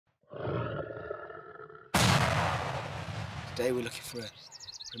Today we're looking for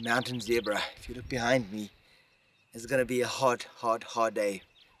a mountain zebra. If you look behind me, it's going to be a hard day.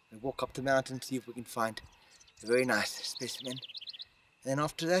 We'll walk up the mountain, see if we can find a very nice specimen. And then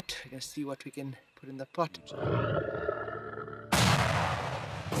after that, we're going to see what we can put in the pot.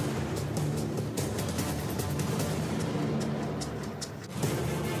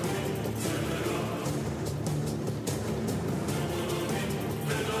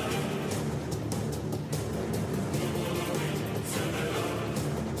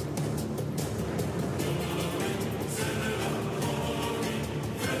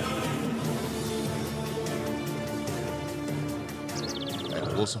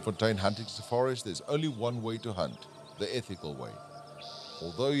 Wilson Fontein hunting safaris, there's only one way to hunt, the ethical way.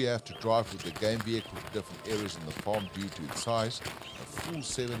 Although you have to drive with the game vehicle to different areas in the farm due to its size, a full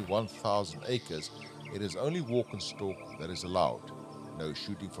 71,000 acres, it is only walk and stalk that is allowed. No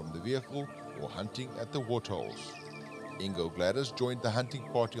shooting from the vehicle or hunting at the waterholes. Ingo Gladys joined the hunting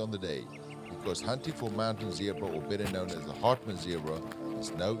party on the day, because hunting for mountain zebra, or better known as the Hartmann zebra,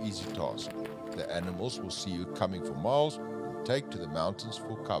 is no easy task. The animals will see you coming for miles and take to the mountains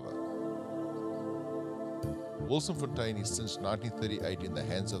for cover. Wilson Fontein is since 1938 in the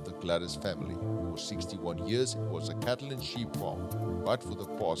hands of the Gladys family. For 61 years it was a cattle and sheep farm, but for the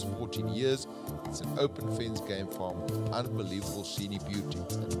past 14 years it's an open fence game farm with unbelievable scenic beauty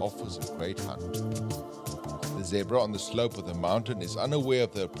that offers a great hunt. The zebra on the slope of the mountain is unaware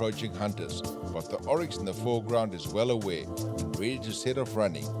of the approaching hunters, but the oryx in the foreground is well aware and ready to set off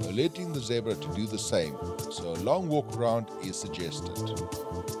running, alerting the zebra to do the same, so a long walk around is suggested.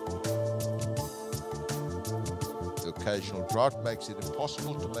 The occasional drought makes it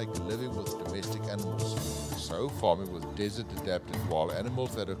impossible to make a living with domestic animals, so farming with desert-adapted wild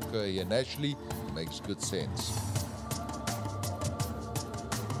animals that occur here naturally makes good sense.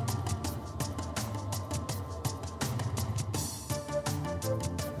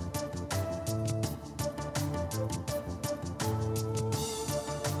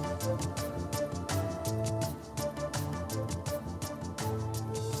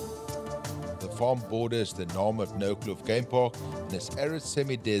 The farm borders the Namibia Game Park in its arid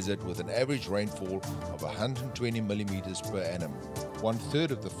semi-desert with an average rainfall of 120 millimeters per annum. 1/3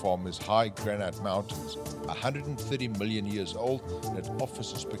 of the farm is high granite mountains, 130 million years old, and it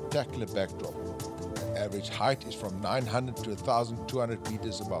offers a spectacular backdrop. The average height is from 900 to 1,200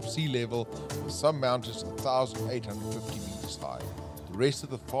 meters above sea level, with some mountains 1,850 meters high. The rest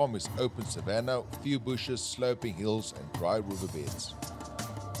of the farm is open savanna, few bushes, sloping hills, and dry riverbeds.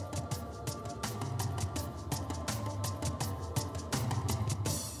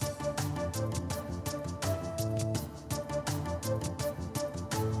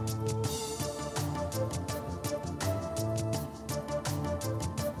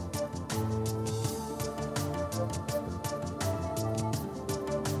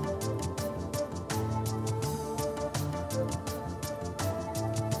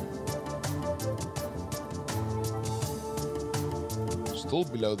 Still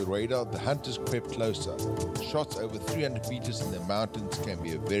below the radar, the hunters crept closer. Shots over 300 meters in the mountains can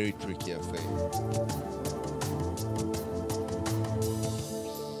be a very tricky affair.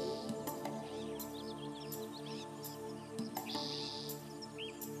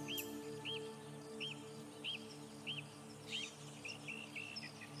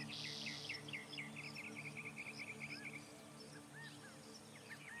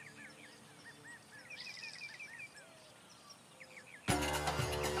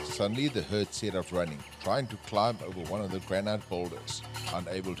 Suddenly the herd set off running, trying to climb over one of the granite boulders.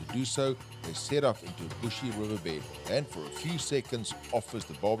 Unable to do so, they set off into a bushy riverbed and for a few seconds offers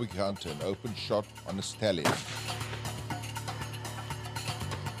the BBQ Hunter an open shot on a stallion.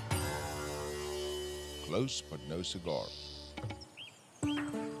 Close but no cigar.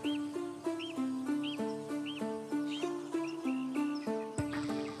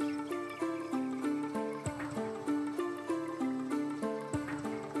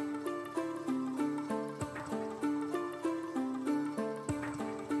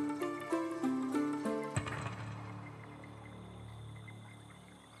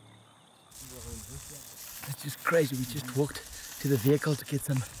 It's just crazy. We just walked to the vehicle to get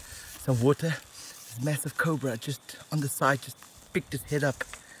some water. This massive cobra just on the side just picked his head up.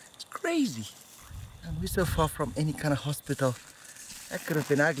 It's crazy. And we're so far from any kind of hospital. That could have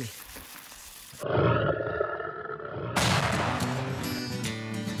been ugly.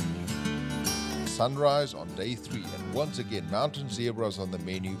 Sunrise on day 3, and once again mountain zebras on the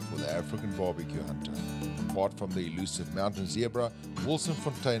menu for the African BBQ Hunter. Apart from the elusive mountain zebra, Wilson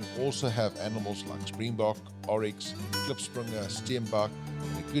Fontein also have animals like springbok, oryx, klipspringer, steenbok,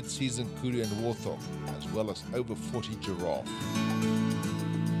 and good seasoned koodoo and warthog, as well as over 40 giraffe.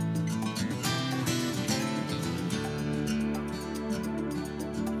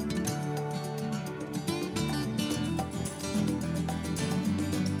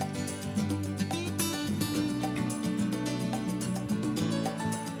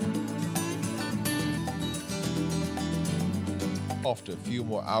 After a few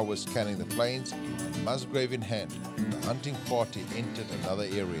more hours scanning the plains, and Musgrave in hand, the hunting party entered another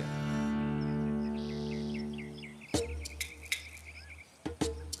area.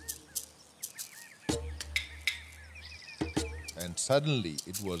 And suddenly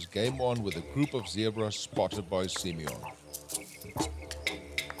it was game on with a group of zebras spotted by Simeon.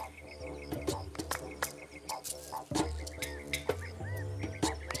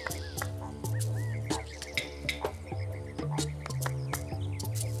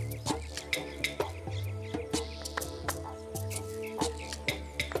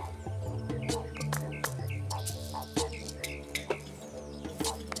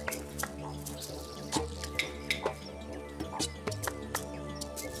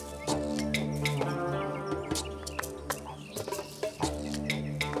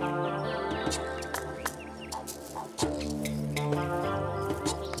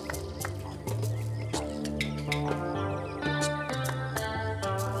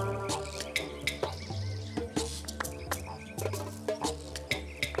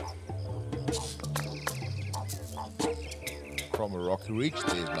 From a rocky ridge,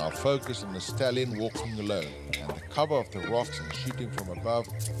 there is now focus on the stallion walking alone, and the cover of the rocks and shooting from above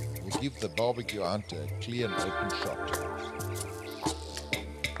will give the barbecue hunter a clear and open shot.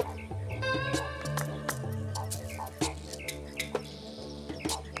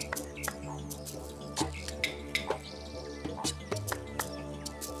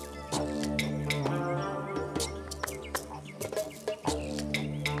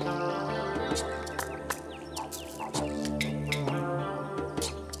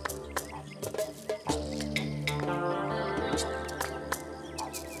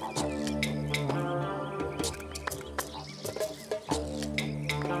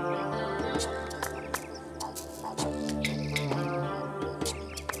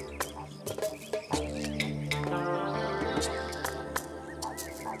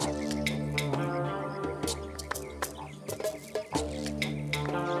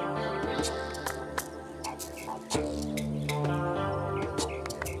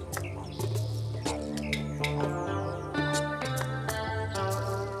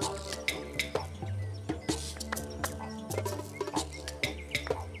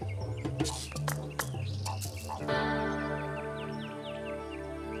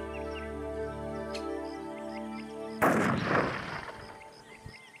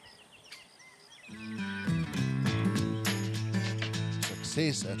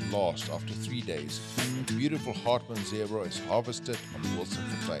 Success at last after 3 days. A beautiful Hartmann zebra is harvested on Wilson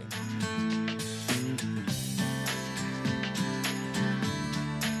Fontein.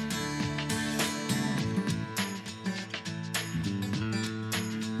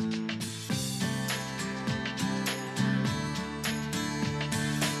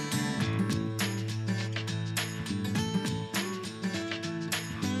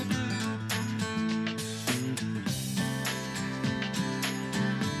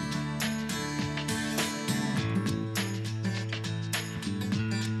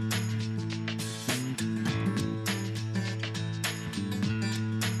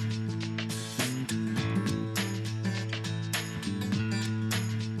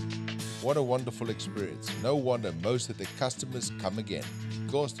 What a wonderful experience. No wonder most of the customers come again,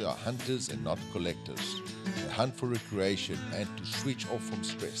 because they are hunters and not collectors. They hunt for recreation and to switch off from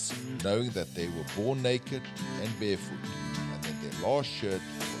stress, knowing that they were born naked and barefoot, and that their last shirt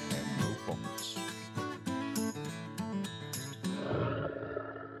will have no pockets.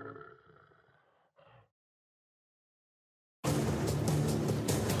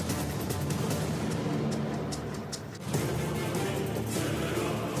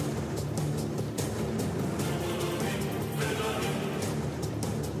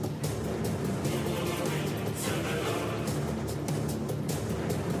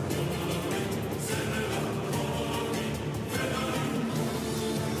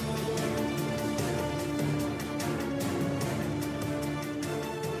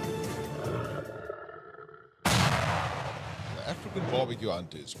 African BBQ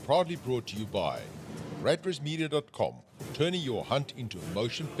Hunter is proudly brought to you by RadResMedia.com, turning your hunt into a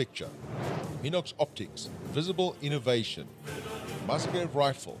motion picture. Minox Optics, visible innovation. Musgrave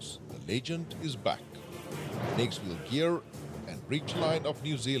Rifles, the legend is back. Next Wheel Gear and Ridgeline of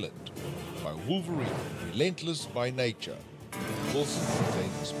New Zealand. By Wolverine, relentless by nature. Wilson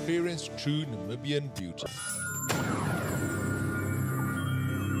Fontein, experienced true Namibian beauty.